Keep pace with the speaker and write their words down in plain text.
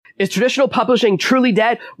Is traditional publishing truly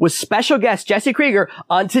dead? With special guest Jesse Krieger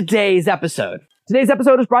on today's episode. Today's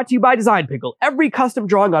episode is brought to you by Design Pickle. Every custom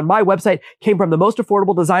drawing on my website came from the most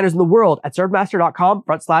affordable designers in the world at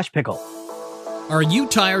servemaster.com/pickle. Are you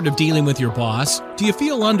tired of dealing with your boss? Do you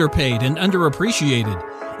feel underpaid and underappreciated?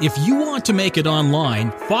 If you want to make it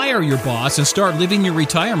online, fire your boss and start living your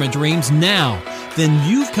retirement dreams now, then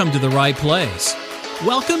you've come to the right place.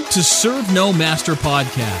 Welcome to Serve No Master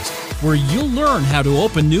Podcast, where you'll learn how to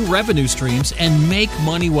open new revenue streams and make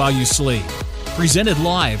money while you sleep. Presented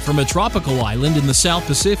live from a tropical island in the South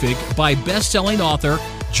Pacific by best-selling author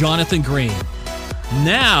Jonathan Green.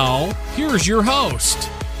 Now, here's your host.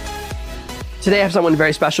 Today I have someone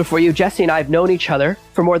very special for you. Jesse and I have known each other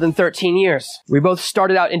for more than 13 years. We both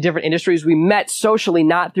started out in different industries. We met socially,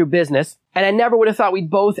 not through business. And I never would have thought we'd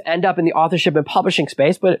both end up in the authorship and publishing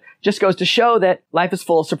space, but it just goes to show that life is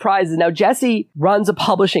full of surprises. Now, Jesse runs a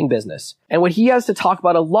publishing business, and what he has to talk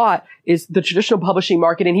about a lot is the traditional publishing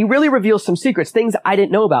market, and he really reveals some secrets, things I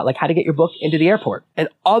didn't know about, like how to get your book into the airport, and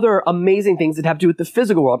other amazing things that have to do with the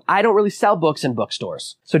physical world. I don't really sell books in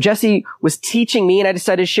bookstores. So Jesse was teaching me, and I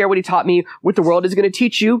decided to share what he taught me with the world. Is going to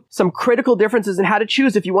teach you some critical differences in how to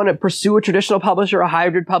choose if you want to pursue a traditional publisher, a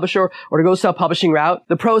hybrid publisher, or to go self-publishing route,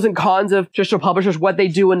 the pros and cons of traditional publishers, what they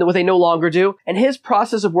do and what they no longer do, and his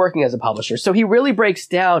process of working as a publisher. So he really breaks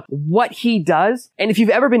down what he does. And if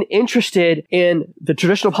you've ever been interested in the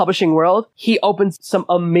traditional publishing world, he opens some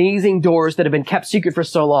amazing doors that have been kept secret for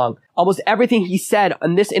so long. Almost everything he said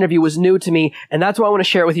in this interview was new to me, and that's what I want to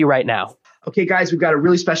share with you right now. Okay, guys, we've got a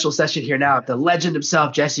really special session here now. The legend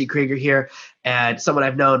himself, Jesse Krieger here, and someone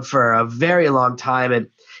I've known for a very long time. And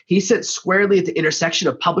he sits squarely at the intersection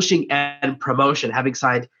of publishing and promotion, having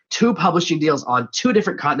signed 2 publishing deals on 2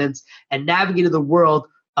 different continents and navigated the world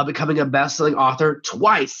of becoming a best-selling author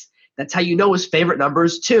twice. That's how you know his favorite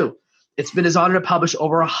numbers, too. It's been his honor to publish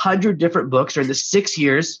over 100 different books during the 6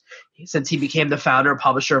 years since he became the founder and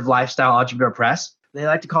publisher of Lifestyle Entrepreneur Press. They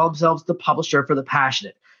like to call themselves the publisher for the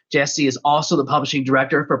passionate. Jesse is also the publishing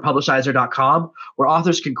director for Publishizer.com, where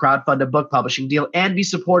authors can crowdfund a book publishing deal and be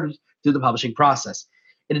supported through the publishing process.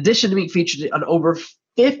 In addition to being featured on over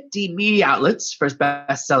 50 media outlets for his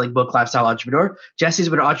best-selling book, Lifestyle Entrepreneur, Jesse's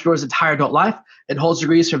been an entrepreneur his entire adult life and holds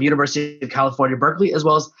degrees from University of California, Berkeley, as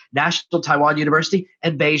well as National Taiwan University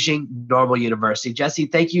and Beijing Normal University. Jesse,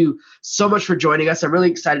 thank you so much for joining us. I'm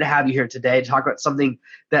really excited to have you here today to talk about something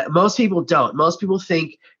that most people don't. Most people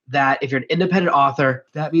think that if you're an independent author,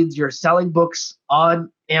 that means you're selling books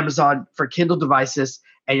on Amazon for Kindle devices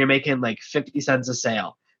and you're making like 50 cents a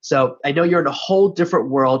sale. So I know you're in a whole different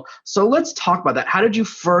world. So let's talk about that. How did you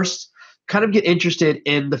first kind of get interested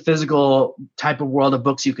in the physical type of world of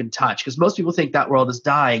books you can touch? Because most people think that world is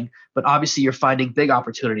dying, but obviously you're finding big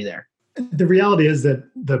opportunity there. The reality is that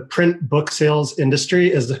the print book sales industry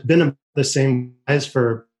has been the same size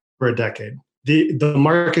for a decade. The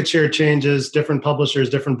market share changes, different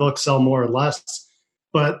publishers, different books sell more or less,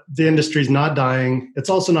 but the industry's not dying.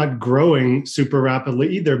 It's also not growing super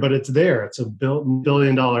rapidly either, but it's there. It's a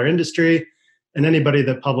billion-dollar industry, and anybody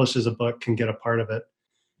that publishes a book can get a part of it.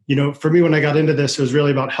 You know, for me, when I got into this, it was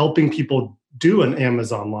really about helping people do an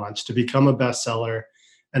Amazon launch to become a bestseller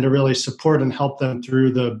and to really support and help them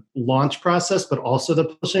through the launch process, but also the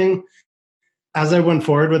publishing. As I went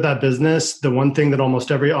forward with that business, the one thing that almost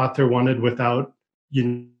every author wanted without,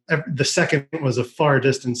 the second was a far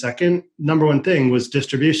distant second. Number one thing was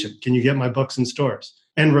distribution. Can you get my books in stores?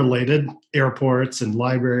 And related airports and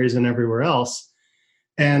libraries and everywhere else.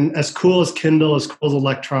 And as cool as Kindle, as cool as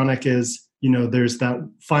electronic is, there's that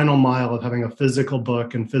final mile of having a physical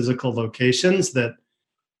book in physical locations that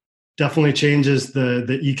definitely changes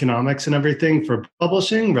the economics and everything for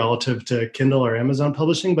publishing relative to Kindle or Amazon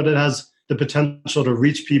publishing, but it has the potential to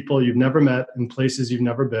reach people you've never met in places you've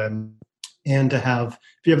never been. And to have,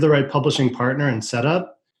 if you have the right publishing partner and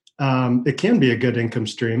setup, it can be a good income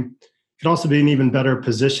stream. It can also be an even better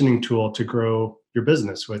positioning tool to grow your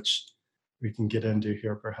business, which we can get into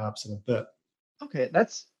here perhaps in a bit. Okay,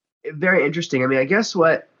 that's very interesting. I mean, I guess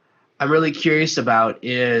what I'm really curious about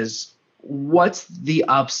is what's the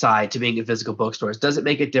upside to being in physical bookstores? Does it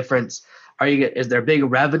make a difference? Is there big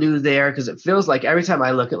revenue there? Because it feels like every time I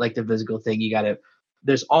look at like the physical thing,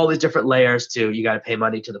 there's all these different layers you got to pay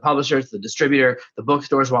money to the publishers, the distributor, the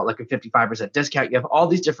bookstores want like a 55% discount. You have all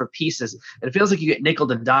these different pieces and it feels like you get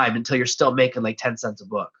nickeled and dimed until you're still making like 10 cents a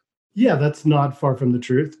book. Yeah, that's not far from the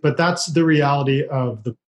truth, but that's the reality of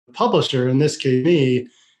the publisher. In this case, me,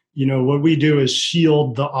 what we do is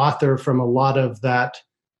shield the author from a lot of that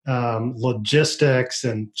logistics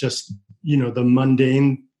and just, the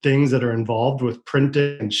mundane things that are involved with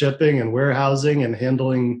printing and shipping and warehousing and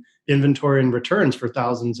handling inventory and returns for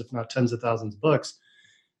thousands, if not tens of thousands of books.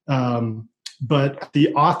 But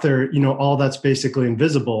the author, all that's basically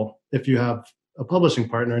invisible if you have a publishing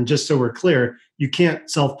partner. And just so we're clear, you can't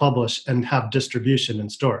self-publish and have distribution in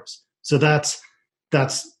stores. So that's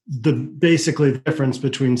basically the difference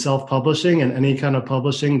between self-publishing and any kind of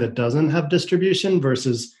publishing that doesn't have distribution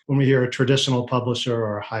versus when we hear a traditional publisher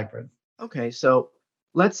or a hybrid. Okay, so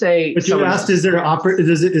let's say... But you asked, is it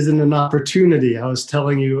an opportunity? I was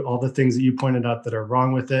telling you all the things that you pointed out that are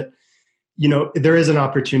wrong with it. There is an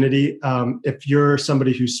opportunity. If you're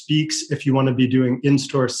somebody who speaks, if you want to be doing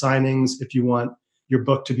in-store signings, if you want your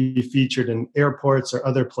book to be featured in airports or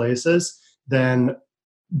other places, then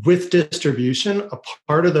with distribution, a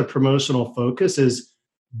part of the promotional focus is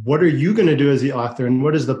what are you going to do as the author and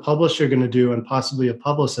what is the publisher going to do and possibly a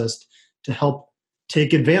publicist to help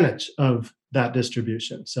take advantage of that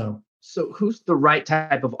distribution. So who's the right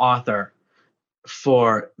type of author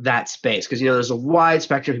for that space? Because, there's a wide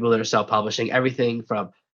spectrum of people that are self-publishing, everything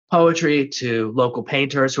from poetry to local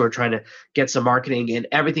painters who are trying to get some marketing and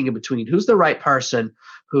everything in between. Who's the right person?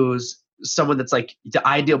 Who's someone that's like the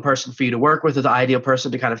ideal person for you to work with or the ideal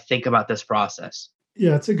person to kind of think about this process?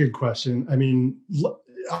 Yeah, it's a good question. I mean,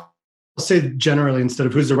 I'll say generally instead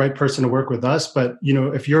of who's the right person to work with us, but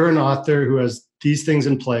if you're an author who has these things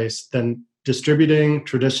in place, then distributing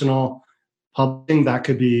traditional publishing, that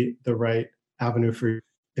could be the right avenue for you.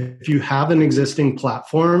 If you have an existing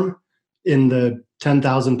platform in the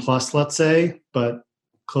 10,000 plus, let's say, but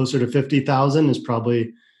closer to 50,000 is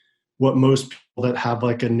probably what most people that have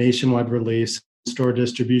like a nationwide release, store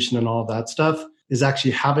distribution and all that stuff is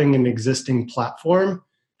actually having an existing platform.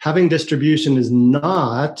 Having distribution is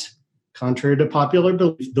not, contrary to popular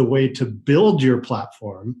belief, the way to build your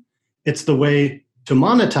platform. It's the way to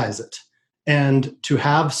monetize it and to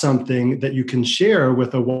have something that you can share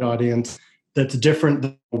with a wide audience that's different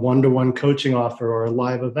than a one-to-one coaching offer or a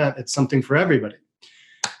live event. It's something for everybody.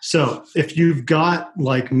 So if you've got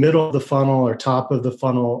like middle of the funnel or top of the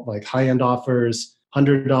funnel, like high-end offers,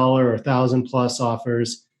 $100 or 1,000 plus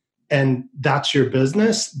offers, and that's your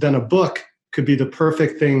business, then a book could be the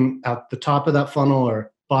perfect thing at the top of that funnel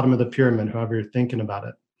or bottom of the pyramid, however you're thinking about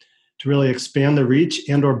it, to really expand the reach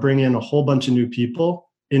and or bring in a whole bunch of new people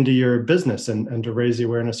into your business and to raise the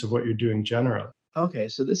awareness of what you're doing generally. Okay,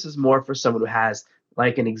 so this is more for someone who has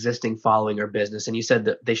like an existing following or business. And you said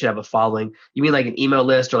that they should have a following. You mean like an email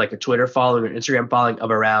list or like a Twitter following or Instagram following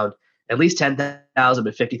of around at least 10,000,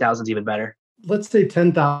 but 50,000 is even better? Let's say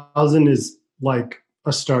 10,000 is like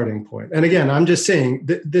a starting point. And again, I'm just saying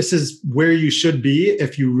this is where you should be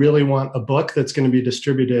if you really want a book that's going to be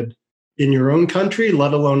distributed in your own country,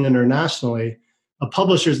 let alone internationally. A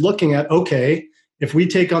publisher's looking at, okay, if we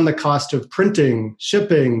take on the cost of printing,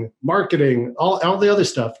 shipping, marketing, all the other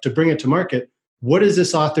stuff to bring it to market, what is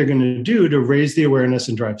this author going to do to raise the awareness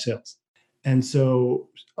and drive sales? And so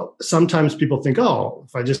sometimes people think, oh,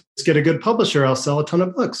 if I just get a good publisher, I'll sell a ton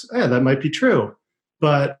of books. Yeah, that might be true.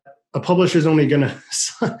 But a publisher is only going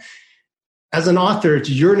to, as an author,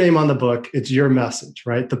 it's your name on the book. It's your message,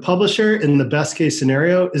 right? The publisher in the best case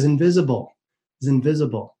scenario is invisible.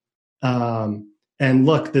 And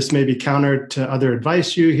look, this may be counter to other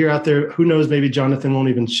advice you hear out there. Who knows, maybe Jonathan won't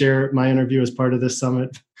even share my interview as part of this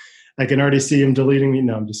summit. I can already see him deleting me.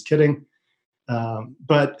 No, I'm just kidding.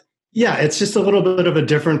 But yeah, it's just a little bit of a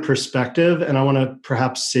different perspective. And I want to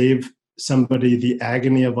perhaps save somebody the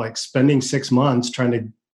agony of like spending 6 months trying to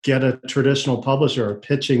get a traditional publisher or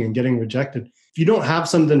pitching and getting rejected. If you don't have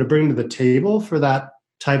something to bring to the table for that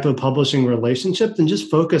type of publishing relationship, then just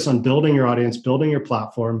focus on building your audience, building your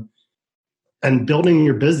platform, and building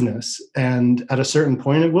your business. And at a certain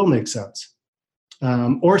point, it will make sense.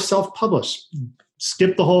 Or self-publish.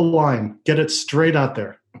 Skip the whole line. Get it straight out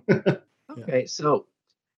there. Okay, so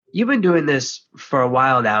you've been doing this for a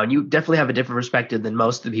while now, and you definitely have a different perspective than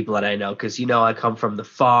most of the people that I know, because I come from the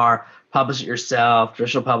far, publish it yourself,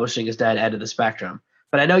 traditional publishing is dead end of the spectrum.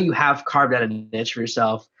 But I know you have carved out a niche for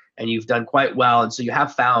yourself, and you've done quite well, and so you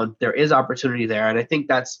have found there is opportunity there. And I think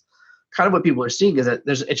that's kind of what people are seeing, is that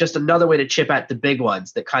it's just another way to chip at the big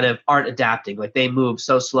ones that kind of aren't adapting. Like they move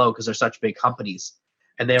so slow because they're such big companies,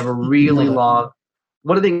 and they have a really long.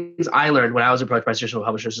 One of the things I learned when I was approached by traditional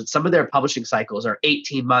publishers is some of their publishing cycles are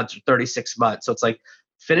 18 months or 36 months. So it's like,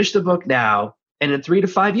 finish the book now, and in 3 to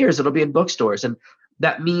 5 years, it'll be in bookstores. And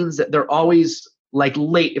that means that they're always like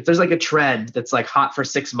late. If there's like a trend that's like hot for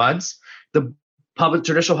 6 months, the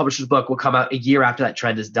traditional publisher's book will come out a year after that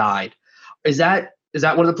trend has died. Is that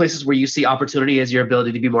one of the places where you see opportunity as your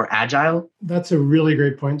ability to be more agile? That's a really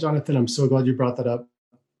great point, Jonathan. I'm so glad you brought that up.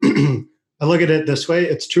 I look at it this way.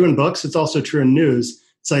 It's true in books. It's also true in news.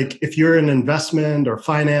 It's like if you're in investment or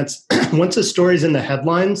finance, once a story's in the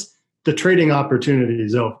headlines, the trading opportunity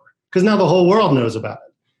is over because now the whole world knows about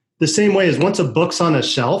it. The same way as once a book's on a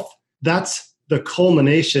shelf, that's the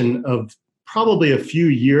culmination of probably a few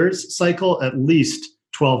years cycle, at least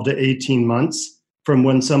 12 to 18 months from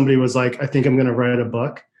when somebody was like, I think I'm going to write a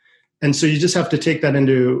book. And so you just have to take that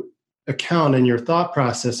into account in your thought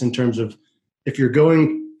process in terms of if you're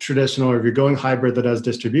going traditional or if you're going hybrid that has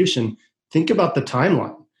distribution, think about the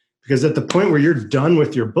timeline. Because at the point where you're done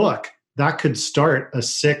with your book, that could start a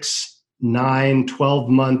 6, 9,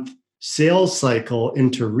 12-month sales cycle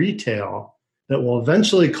into retail that will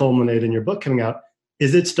eventually culminate in your book coming out.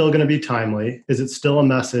 Is it still going to be timely? Is it still a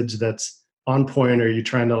message that's on point? Or are you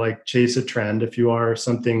trying to like chase a trend? If you are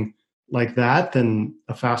something like that, then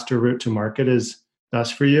a faster route to market is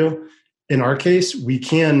best for you. In our case, we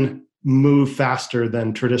can move faster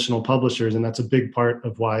than traditional publishers. And that's a big part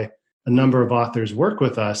of why a number of authors work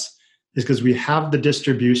with us, is because we have the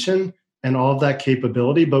distribution and all of that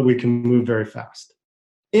capability, but we can move very fast.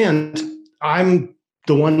 And I'm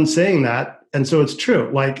the one saying that. And so it's true.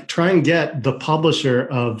 Like try and get the publisher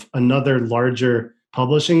of another larger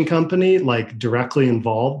publishing company, like directly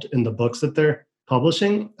involved in the books that they're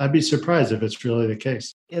publishing. I'd be surprised if it's really the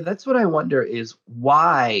case. Yeah, that's what I wonder is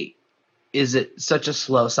why is it such a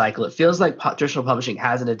slow cycle? It feels like traditional publishing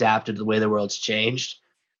hasn't adapted to the way the world's changed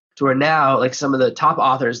to where now, like some of the top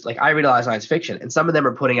authors, like I read a lot of science fiction, and some of them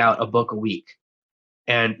are putting out a book a week.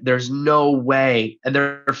 And there's no way, and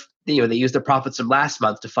they use their profits from last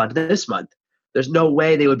month to fund this month. There's no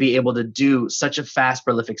way they would be able to do such a fast,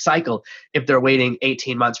 prolific cycle if they're waiting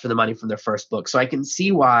 18 months for the money from their first book. So I can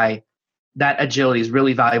see why that agility is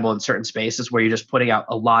really valuable in certain spaces where you're just putting out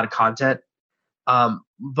a lot of content.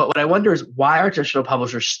 But what I wonder is why are traditional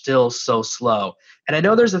publishers still so slow? And I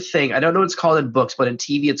know there's a thing, I don't know what it's called in books, but in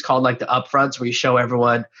TV it's called like the upfronts, where you show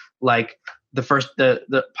everyone like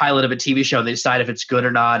the pilot of a TV show and they decide if it's good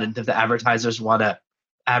or not and if the advertisers want to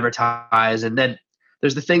advertise. And then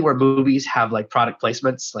there's the thing where movies have like product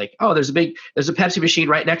placements, like, oh, there's a Pepsi machine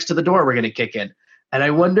right next to the door we're going to kick in. And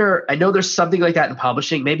I wonder, I know there's something like that in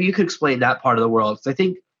publishing. Maybe you could explain that part of the world, because I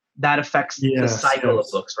think that affects the cycle of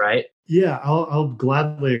books, right? Yeah, I'll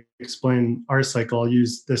gladly explain our cycle. I'll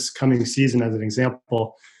use this coming season as an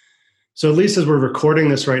example. So at least as we're recording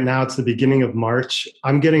this right now, it's the beginning of March.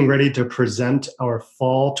 I'm getting ready to present our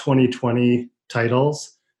fall 2020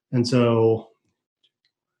 titles. And so,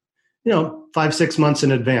 5-6 months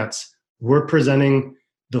in advance, we're presenting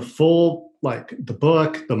the full, like the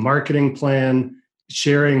book, the marketing plan,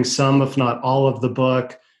 sharing some, if not all of the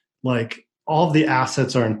book, like all of the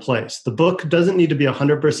assets are in place. The book doesn't need to be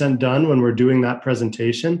 100% done when we're doing that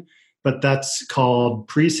presentation, but that's called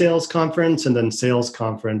pre-sales conference and then sales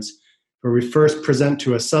conference, where we first present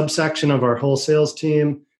to a subsection of our whole sales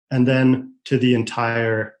team and then to the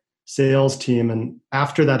entire sales team. And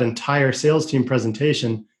after that entire sales team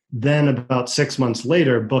presentation, then about 6 months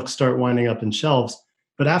later, books start winding up in shelves.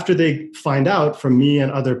 But after they find out from me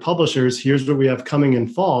and other publishers, here's what we have coming in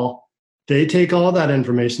fall, they take all that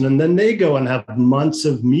information and then they go and have months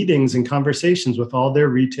of meetings and conversations with all their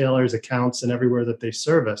retailers, accounts, and everywhere that they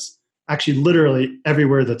service. Actually, literally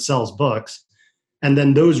everywhere that sells books. And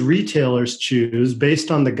then those retailers choose,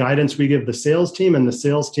 based on the guidance we give the sales team and the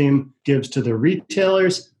sales team gives to the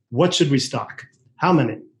retailers, what should we stock? How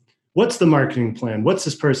many? What's the marketing plan? What's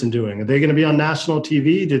this person doing? Are they going to be on national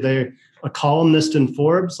TV? Do they a columnist in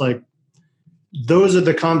Forbes? Like, those are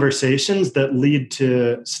the conversations that lead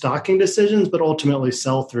to stocking decisions, but ultimately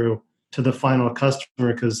sell through to the final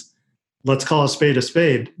customer. Because let's call a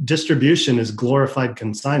spade. Distribution is glorified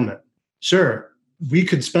consignment. Sure, we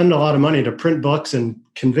could spend a lot of money to print books and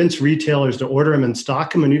convince retailers to order them and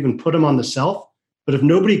stock them and even put them on the shelf. But if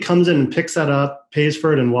nobody comes in and picks that up, pays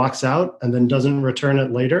for it and walks out and then doesn't return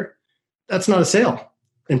it later, that's not a sale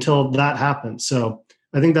until that happens. So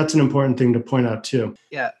I think that's an important thing to point out too.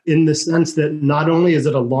 Yeah. In the sense that not only is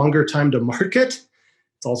it a longer time to market,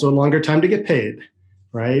 it's also a longer time to get paid,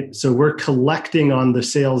 right? So we're collecting on the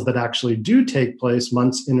sales that actually do take place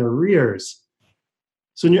months in arrears.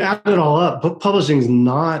 So when you add it all up, book publishing is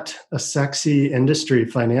not a sexy industry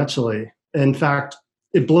financially. In fact,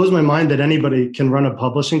 it blows my mind that anybody can run a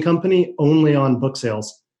publishing company only on book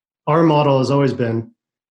sales. Our model has always been,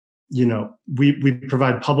 we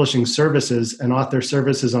provide publishing services and author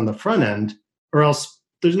services on the front end, or else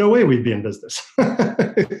there's no way we'd be in business.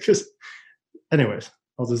 Anyways,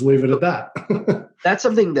 I'll just leave it at that. That's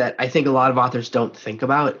something that I think a lot of authors don't think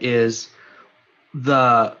about is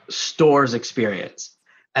the store's experience.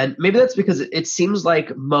 And maybe that's because it seems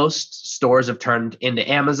like most stores have turned into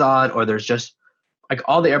Amazon, or there's just like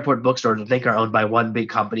all the airport bookstores I think are owned by one big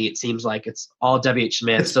company. It seems like it's all WH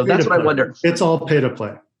Smith. It's so that's what I wonder. It's all pay to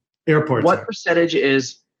play. Airports. What percentage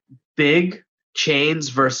is big chains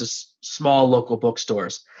versus small local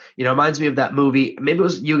bookstores? You know, it reminds me of that movie. Maybe it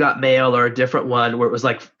was You Got Mail or a different one where it was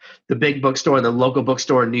like the big bookstore and the local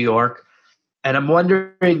bookstore in New York. And I'm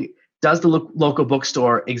wondering, does the local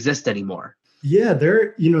bookstore exist anymore? Yeah,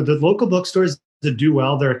 the local bookstores that do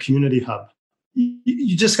well, they're a community hub.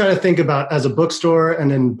 You just got to think about, as a bookstore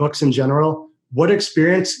and in books in general, what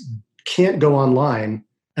experience can't go online,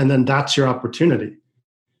 and then that's your opportunity.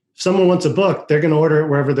 If someone wants a book, they're going to order it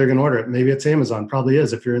wherever they're going to order it. Maybe it's Amazon, probably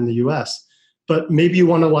is if you're in the US. But maybe you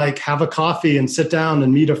want to like have a coffee and sit down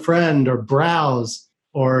and meet a friend or browse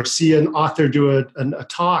or see an author do a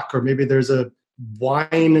talk, or maybe there's a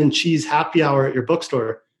wine and cheese happy hour at your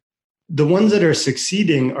bookstore. The ones that are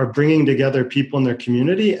succeeding are bringing together people in their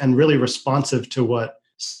community and really responsive to what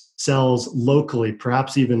sells locally,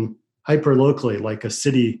 perhaps even hyper locally, like a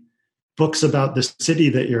city, books about the city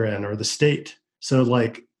that you're in or the state. So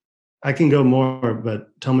like, I can go more, but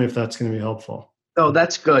tell me if that's going to be helpful. Oh,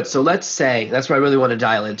 that's good. So let's say, that's what I really want to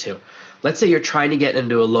dial into. Let's say you're trying to get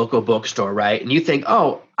into a local bookstore, right? And you think,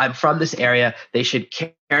 oh, I'm from this area, they should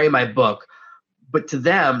carry my book. But to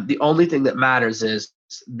them, the only thing that matters is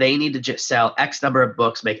they need to just sell X number of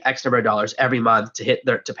books, make X number of dollars every month to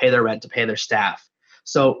pay their rent, to pay their staff.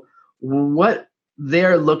 So what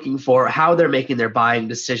they're looking for, how they're making their buying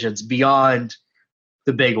decisions beyond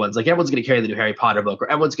the big ones. Like everyone's going to carry the new Harry Potter book,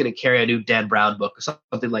 or everyone's going to carry a new Dan Brown book or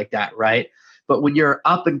something like that, right? But when you're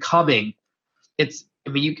up and coming,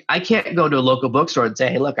 I can't go to a local bookstore and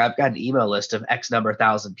say, hey, look, I've got an email list of X number of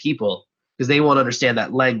thousand people, because they won't understand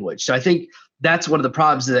that language. So I think that's one of the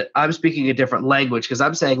problems, that I'm speaking a different language, because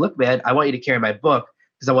I'm saying, look, man, I want you to carry my book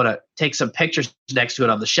because I want to take some pictures next to it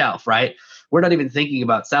on the shelf, right? We're not even thinking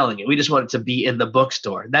about selling it. We just want it to be in the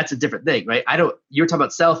bookstore. That's a different thing, right? You're talking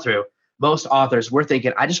about sell through. Most authors, we're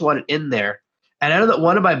thinking, I just want it in there. And I know that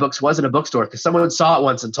one of my books was in a bookstore because someone saw it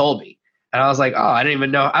once and told me. And I was like, oh, I didn't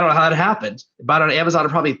even know. I don't know how that happened. Bought it on Amazon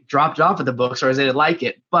and probably dropped it off at the bookstore as they didn't like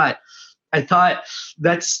it. But I thought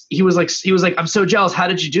he was like, I'm so jealous. How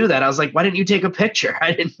did you do that? I was like, why didn't you take a picture?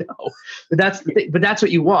 I didn't know. But that's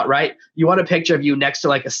what you want, right? You want a picture of you next to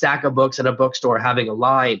like a stack of books in a bookstore having a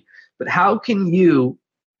line. But how can you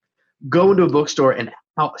go into a bookstore and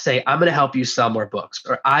say, I'm going to help you sell more books,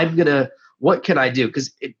 or what can I do?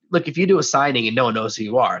 Because look, if you do a signing and no one knows who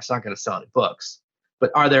you are, it's not going to sell any books.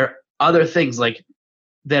 But are there other things like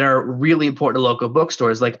that are really important to local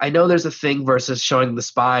bookstores? Like, I know there's a thing versus showing the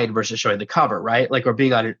spine versus showing the cover, right? Like, or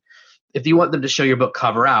being on it. If you want them to show your book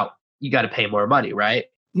cover out, you got to pay more money, right?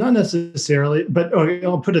 Not necessarily, but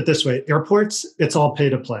I'll put it this way. Airports, it's all pay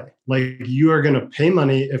to play. Like, you are going to pay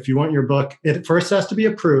money if you want your book. It first has to be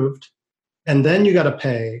approved, and then you got to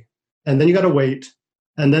pay, and then you got to wait,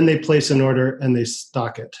 and then they place an order and they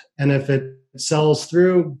stock it. And if it sells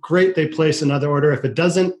through, great, they place another order. If it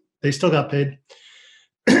doesn't, they still got paid.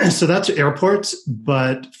 So that's airports,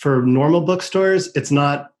 but for normal bookstores, it's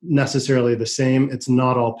not necessarily the same. It's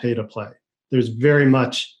not all pay to play. There's very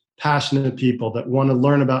much passionate people that want to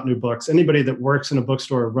learn about new books. Anybody that works in a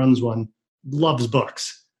bookstore or runs one loves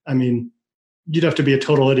books. I mean, you'd have to be a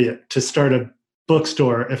total idiot to start a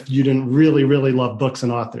bookstore if you didn't really, really love books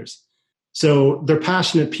and authors. So they're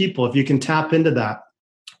passionate people. If you can tap into that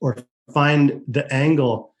or find the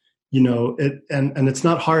angle, and it's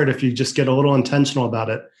not hard if you just get a little intentional about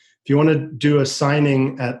it. If you want to do a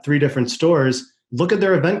signing at 3 different stores, look at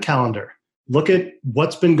their event calendar. Look at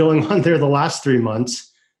what's been going on there the last 3 months,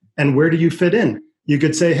 and where do you fit in? You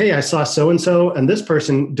could say, hey, I saw so-and-so, and this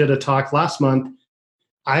person did a talk last month.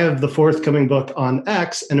 I have the forthcoming book on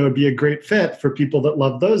X, and it would be a great fit for people that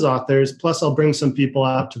love those authors. Plus, I'll bring some people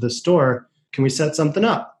out to the store. Can we set something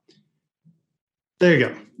up? There you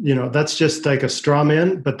go. That's just like a straw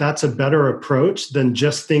man, but that's a better approach than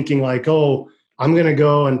just thinking like, oh, I'm going to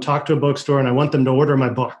go and talk to a bookstore and I want them to order my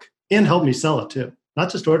book and help me sell it too.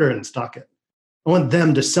 Not just order it and stock it. I want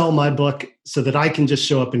them to sell my book so that I can just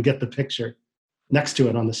show up and get the picture next to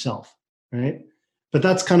it on the shelf, right? But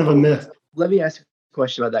that's kind of a myth. Let me ask a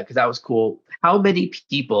question about that, because that was cool. How many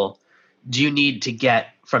people do you need to get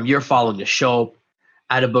from your following to show up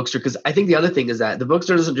at a bookstore? Because I think the other thing is that the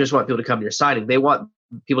bookstore doesn't just want people to come to your signing. They want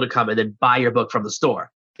people to come and then buy your book from the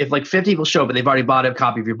store. If like 50 people show up and they've already bought a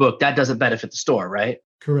copy of your book, that doesn't benefit the store, right?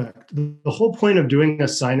 Correct. The whole point of doing a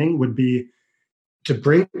signing would be to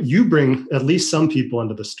bring at least some people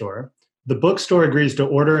into the store. The bookstore agrees to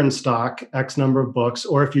order and stock X number of books,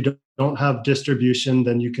 or if you don't have distribution,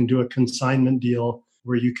 then you can do a consignment deal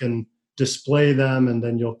where you can display them and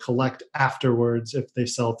then you'll collect afterwards if they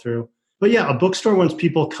sell through. But yeah, a bookstore wants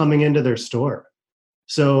people coming into their store.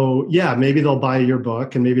 So yeah, maybe they'll buy your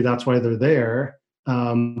book and maybe that's why they're there.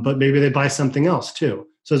 But maybe they buy something else too.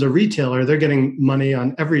 So as a retailer, they're getting money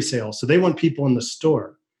on every sale. So they want people in the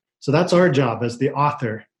store. So that's our job as the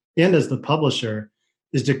author and as the publisher,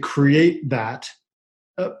 is to create that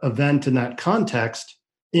event in that context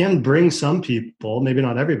and bring some people, maybe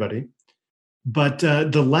not everybody, but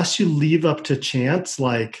the less you leave up to chance,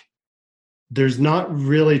 like there's not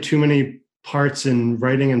really too many parts in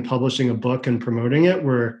writing and publishing a book and promoting it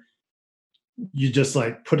where you just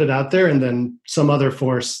like put it out there and then some other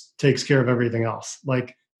force takes care of everything else.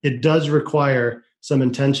 Like it does require some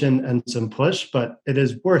intention and some push, but it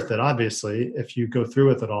is worth it, obviously, if you go through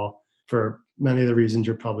with it all for many of the reasons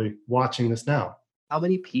you're probably watching this now. How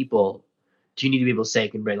many people do you need to be able to say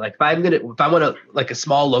can bring? Like if I want to like a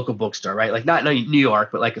small local bookstore, right? Like not New York,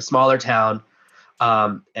 but like a smaller town.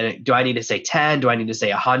 Do I need to say 10? Do I need to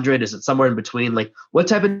say 100? Is it somewhere in between? Like what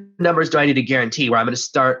type of numbers do I need to guarantee where I'm going to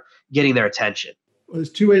start getting their attention? Well,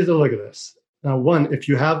 there's two ways to look at this. Now, one, if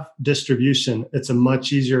you have distribution, it's a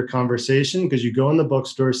much easier conversation because you go in the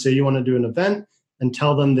bookstore, say you want to do an event and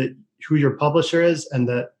tell them that who your publisher is and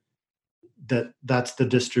that's the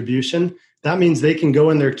distribution. That means they can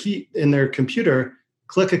go in their computer,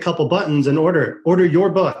 click a couple buttons and order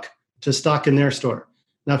your book to stock in their store.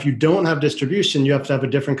 Now, if you don't have distribution, you have to have a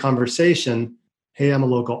different conversation. Hey, I'm a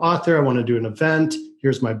local author. I want to do an event.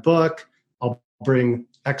 Here's my book. I'll bring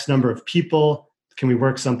X number of people. Can we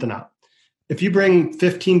work something out? If you bring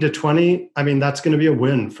 15 to 20, I mean, that's going to be a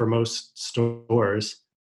win for most stores.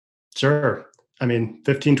 Sure. I mean,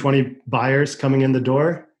 15, 20 buyers coming in the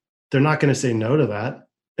door, they're not going to say no to that.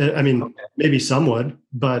 I mean, okay. Maybe some would,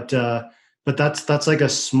 but that's like a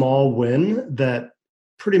small win that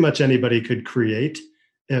pretty much anybody could create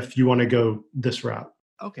if you want to go this route.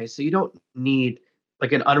 Okay, so you don't need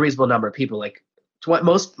like an unreasonable number of people. Like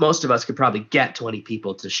most of us could probably get 20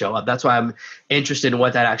 people to show up. That's why I'm interested in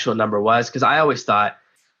what that actual number was, because I always thought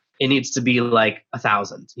it needs to be like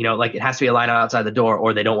 1,000. You know, like it has to be a line outside the door,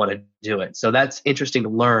 or they don't want to do it. So that's interesting to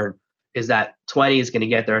learn. Is that 20 is going to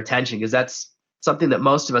get their attention, because that's something that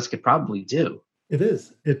most of us could probably do. It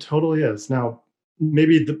is. It totally is. Now,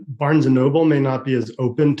 maybe the Barnes & Noble may not be as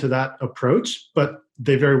open to that approach, but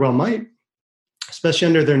they very well might, especially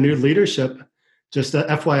under their new leadership. Just a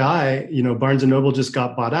FYI, you know, Barnes & Noble just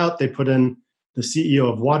got bought out. They put in the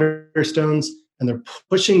CEO of Waterstones, and they're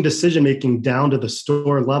pushing decision-making down to the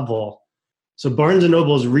store level. So Barnes &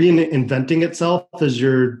 Noble is reinventing itself as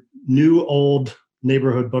your new old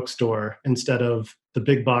neighborhood bookstore instead of the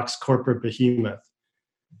big box corporate behemoth.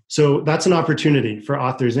 So that's an opportunity for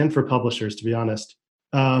authors and for publishers, to be honest.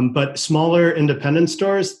 But smaller independent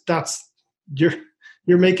stores, you're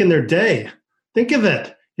making their day. Think of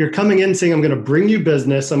it. You're coming in saying, I'm going to bring you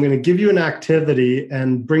business. I'm going to give you an activity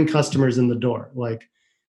and bring customers in the door. Like,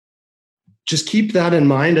 just keep that in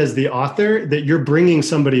mind as the author, that you're bringing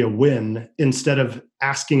somebody a win instead of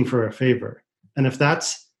asking for a favor. And if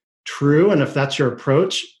that's true, and if that's your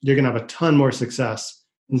approach, you're going to have a ton more success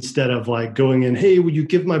instead of like going in, hey, will you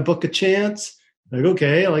give my book a chance? Like,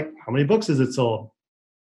 okay, like how many books has it sold?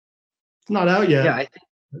 It's not out yet.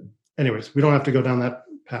 Yeah. Anyways, we don't have to go down that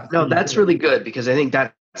path. No, that's really good, because I think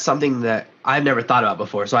that's something that I've never thought about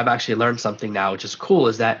before. So I've actually learned something now, which is cool,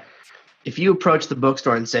 is that if you approach the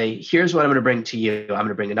bookstore and say, here's what I'm going to bring to you. I'm going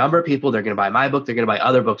to bring a number of people. They're going to buy my book. They're going to buy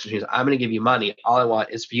other books. I'm going to give you money. All I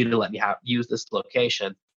want is for you to let me use this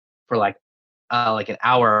location for like an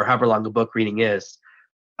hour or however long the book reading is.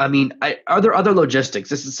 I mean, are there other logistics?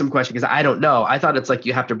 This is some question because I don't know. I thought it's like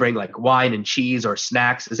you have to bring like wine and cheese or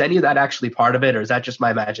snacks. Is any of that actually part of it, or is that just my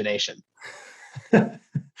imagination?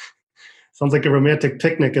 Sounds like a romantic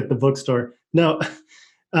picnic at the bookstore. No.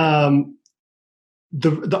 The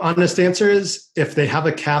honest answer is, if they have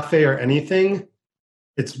a cafe or anything,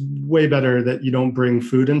 it's way better that you don't bring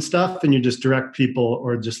food and stuff and you just direct people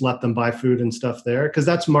or just let them buy food and stuff there, because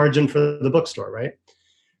that's margin for the bookstore, right?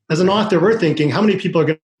 As an author, we're thinking, how many people are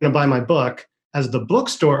going to buy my book? As the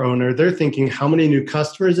bookstore owner, they're thinking, how many new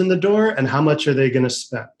customers in the door and how much are they going to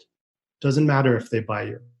spend? Doesn't matter if they buy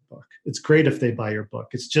your book. It's great if they buy your book.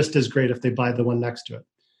 It's just as great if they buy the one next to it.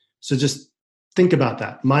 So just think about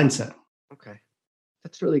that mindset. Okay.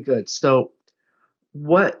 That's really good. So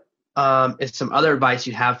what is some other advice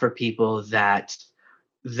you have for people that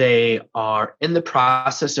they are in the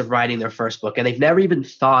process of writing their first book and they've never even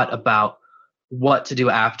thought about what to do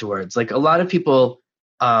afterwards? Like a lot of people,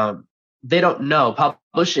 they don't know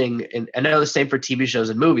publishing, and I know the same for TV shows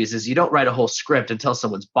and movies, is you don't write a whole script until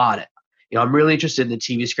someone's bought it. You know, I'm really interested in the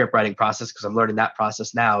TV script writing process because I'm learning that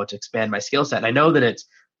process now to expand my skill set. And I know that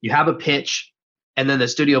you have a pitch, and then the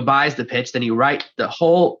studio buys the pitch, then you write the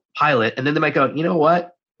whole pilot, and then they might go, you know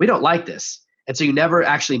what? We don't like this. And so you never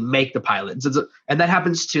actually make the pilot. And that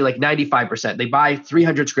happens to like 95%. They buy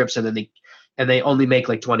 300 scripts and then they only make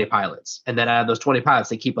like 20 pilots. And then out of those 20 pilots,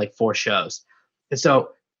 they keep like 4 shows. And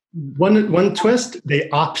so one twist, they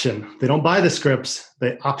option. They don't buy the scripts,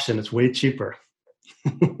 they option. It's way cheaper.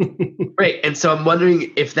 Right. And so I'm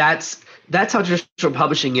wondering if that's how traditional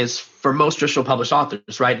publishing is for most traditional published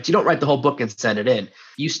authors, right? You don't write the whole book and send it in.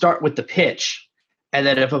 You start with the pitch. And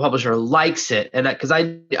then if a publisher likes it, and because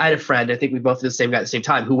I had a friend, I think we both did the same guy at the same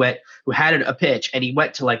time, who had a pitch, and he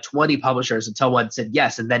went to like 20 publishers until one said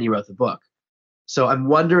yes, and then he wrote the book. So I'm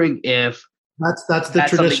wondering if that's the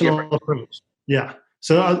traditional approach. Yeah.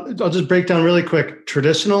 So I'll just break down really quick: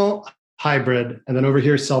 traditional, hybrid, and then over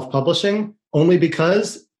here self-publishing. Only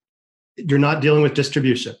because you're not dealing with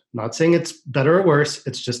distribution. I'm not saying it's better or worse;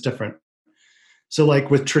 it's just different. So, like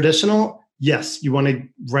with traditional, yes, you want to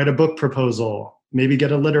write a book proposal. Maybe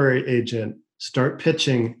get a literary agent, start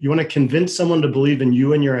pitching. You want to convince someone to believe in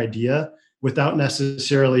you and your idea without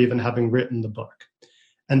necessarily even having written the book.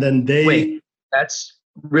 And then Wait, that's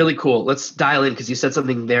really cool. Let's dial in because you said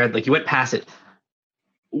something there, like you went past it.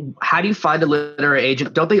 How do you find a literary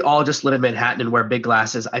agent? Don't they all just live in Manhattan and wear big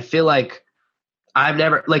glasses? I feel like I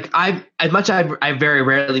very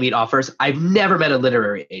rarely meet offers. I've never met a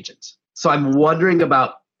literary agent. So I'm wondering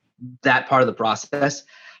about that part of the process.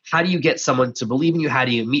 How do you get someone to believe in you? How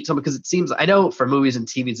do you meet someone? Because it seems, I know for movies and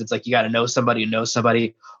TVs, it's like you got to know somebody who knows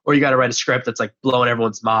somebody, or you got to write a script that's like blowing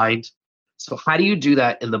everyone's mind. So how do you do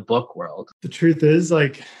that in the book world? The truth is,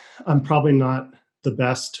 like, I'm probably not the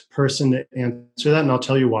best person to answer that. And I'll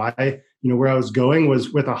tell you why. Where I was going was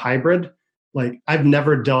with a hybrid. Like I've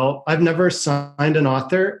never signed an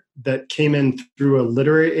author that came in through a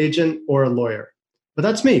literary agent or a lawyer, but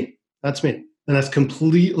that's me. And that's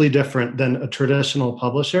completely different than a traditional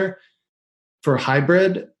publisher. For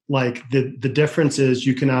hybrid, like the difference is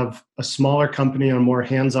you can have a smaller company on more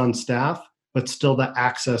hands-on staff, but still the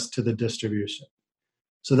access to the distribution.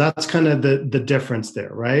 So that's kind of the difference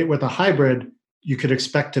there, right? With a hybrid, you could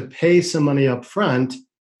expect to pay some money up front,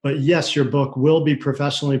 but yes, your book will be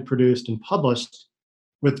professionally produced and published.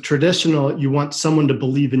 With traditional, you want someone to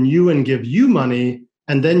believe in you and give you money,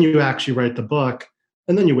 and then you actually write the book.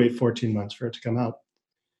 And then you wait 14 months for it to come out.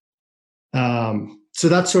 So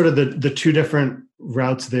that's sort of the 2 different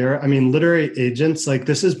routes there. I mean, literary agents, like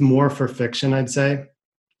this is more for fiction, I'd say.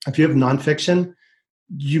 If you have nonfiction,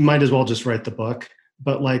 you might as well just write the book.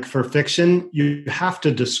 But like for fiction, you have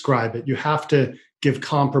to describe it. You have to give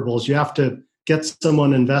comparables. You have to get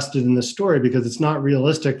someone invested in the story because it's not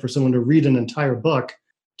realistic for someone to read an entire book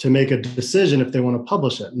to make a decision if they want to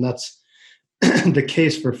publish it. And that's the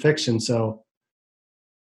case for fiction. So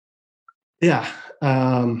yeah,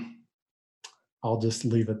 I'll just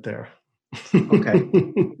leave it there. Okay.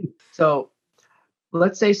 So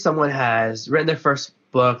let's say someone has written their first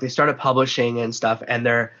book, they started publishing and stuff, and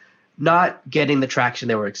they're not getting the traction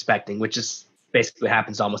they were expecting, which is basically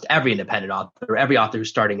happens to almost every independent author, every author who's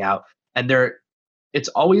starting out. And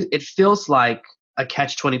it feels like a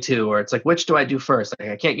catch-22, or it's like, which do I do first? Like,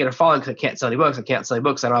 I can't get a following because I can't sell any books. I can't sell any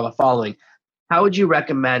books. I don't have a following. How would you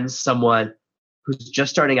recommend someone who's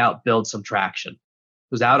just starting out build some traction,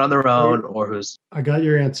 who's out on their own, or who's... I got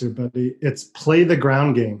your answer, buddy. It's play the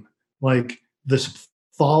ground game. Like this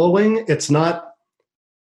following, it's not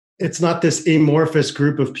this amorphous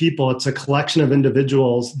group of people. It's a collection of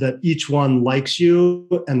individuals that each one likes you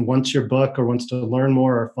and wants your book or wants to learn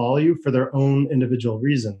more or follow you for their own individual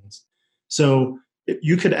reasons. So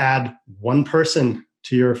you could add one person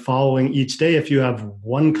to your following each day if you have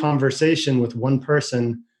one conversation with one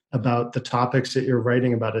person about the topics that you're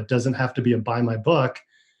writing about. It doesn't have to be a buy my book.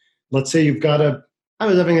 Let's say I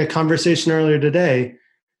was having a conversation earlier today.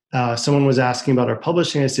 Someone was asking about our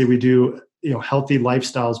publishing. I say we do, healthy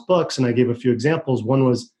lifestyles books. And I gave a few examples. One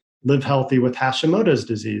was Live Healthy with Hashimoto's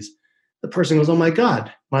disease. The person goes, oh my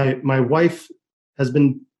God, my wife has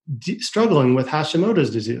been struggling with Hashimoto's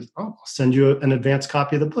disease. Oh, I'll send you an advanced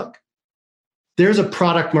copy of the book. There's a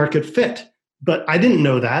product market fit. But I didn't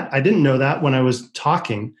know that. I didn't know that when I was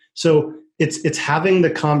talking. So it's having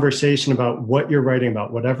the conversation about what you're writing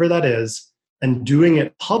about, whatever that is, and doing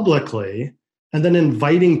it publicly, and then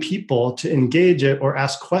inviting people to engage it or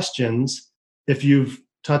ask questions if you've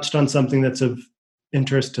touched on something that's of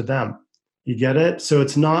interest to them. You get it? So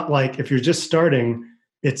it's not like if you're just starting,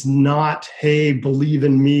 it's not, hey, believe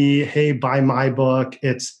in me, hey, buy my book.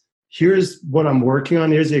 It's here's what I'm working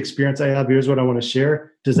on. Here's the experience I have. Here's what I want to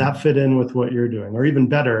share. Does that fit in with what you're doing? Or even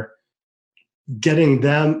better,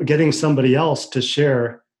 getting somebody else to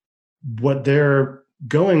share what they're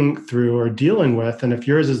going through or dealing with. And if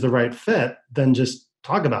yours is the right fit, then just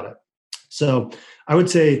talk about it. So I would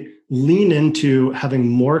say lean into having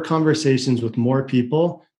more conversations with more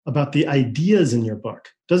people about the ideas in your book.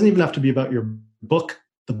 It doesn't even have to be about your book,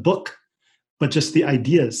 the book, but just the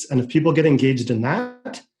ideas. And if people get engaged in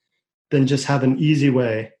that, then just have an easy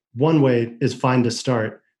way. One way is find a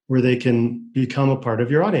start where they can become a part of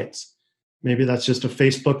your audience. Maybe that's just a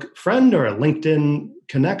Facebook friend or a LinkedIn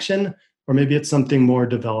connection, or maybe it's something more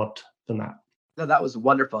developed than that. No, that was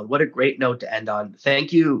wonderful. What a great note to end on.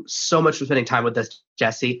 Thank you so much for spending time with us,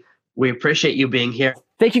 Jesse. We appreciate you being here.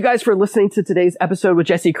 Thank you guys for listening to today's episode with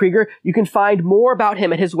Jesse Krieger. You can find more about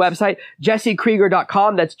him at his website,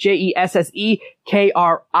 jessekrieger.com. That's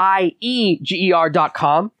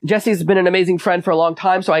JesseKrieger.com. Jesse's been an amazing friend for a long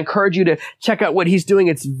time, so I encourage you to check out what he's doing.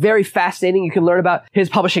 It's very fascinating. You can learn about his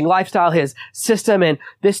publishing lifestyle, his system, and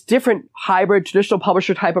this different hybrid traditional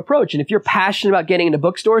publisher type approach. And if you're passionate about getting into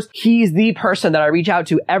bookstores, he's the person that I reach out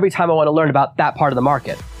to every time I want to learn about that part of the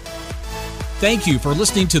market. Thank you for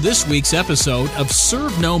listening to this week's episode of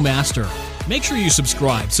Serve No Master. Make sure you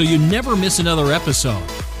subscribe so you never miss another episode.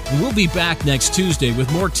 We'll be back next Tuesday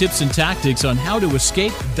with more tips and tactics on how to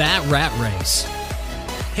escape that rat race.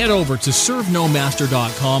 Head over to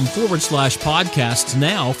servenomaster.com/podcasts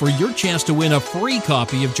now for your chance to win a free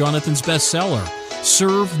copy of Jonathan's bestseller,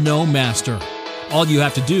 Serve No Master. All you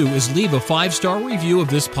have to do is leave a 5-star review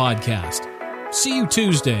of this podcast. See you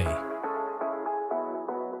Tuesday.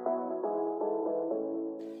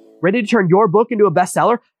 Ready to turn your book into a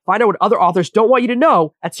bestseller? Find out what other authors don't want you to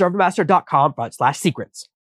know at servenomaster.com/secrets.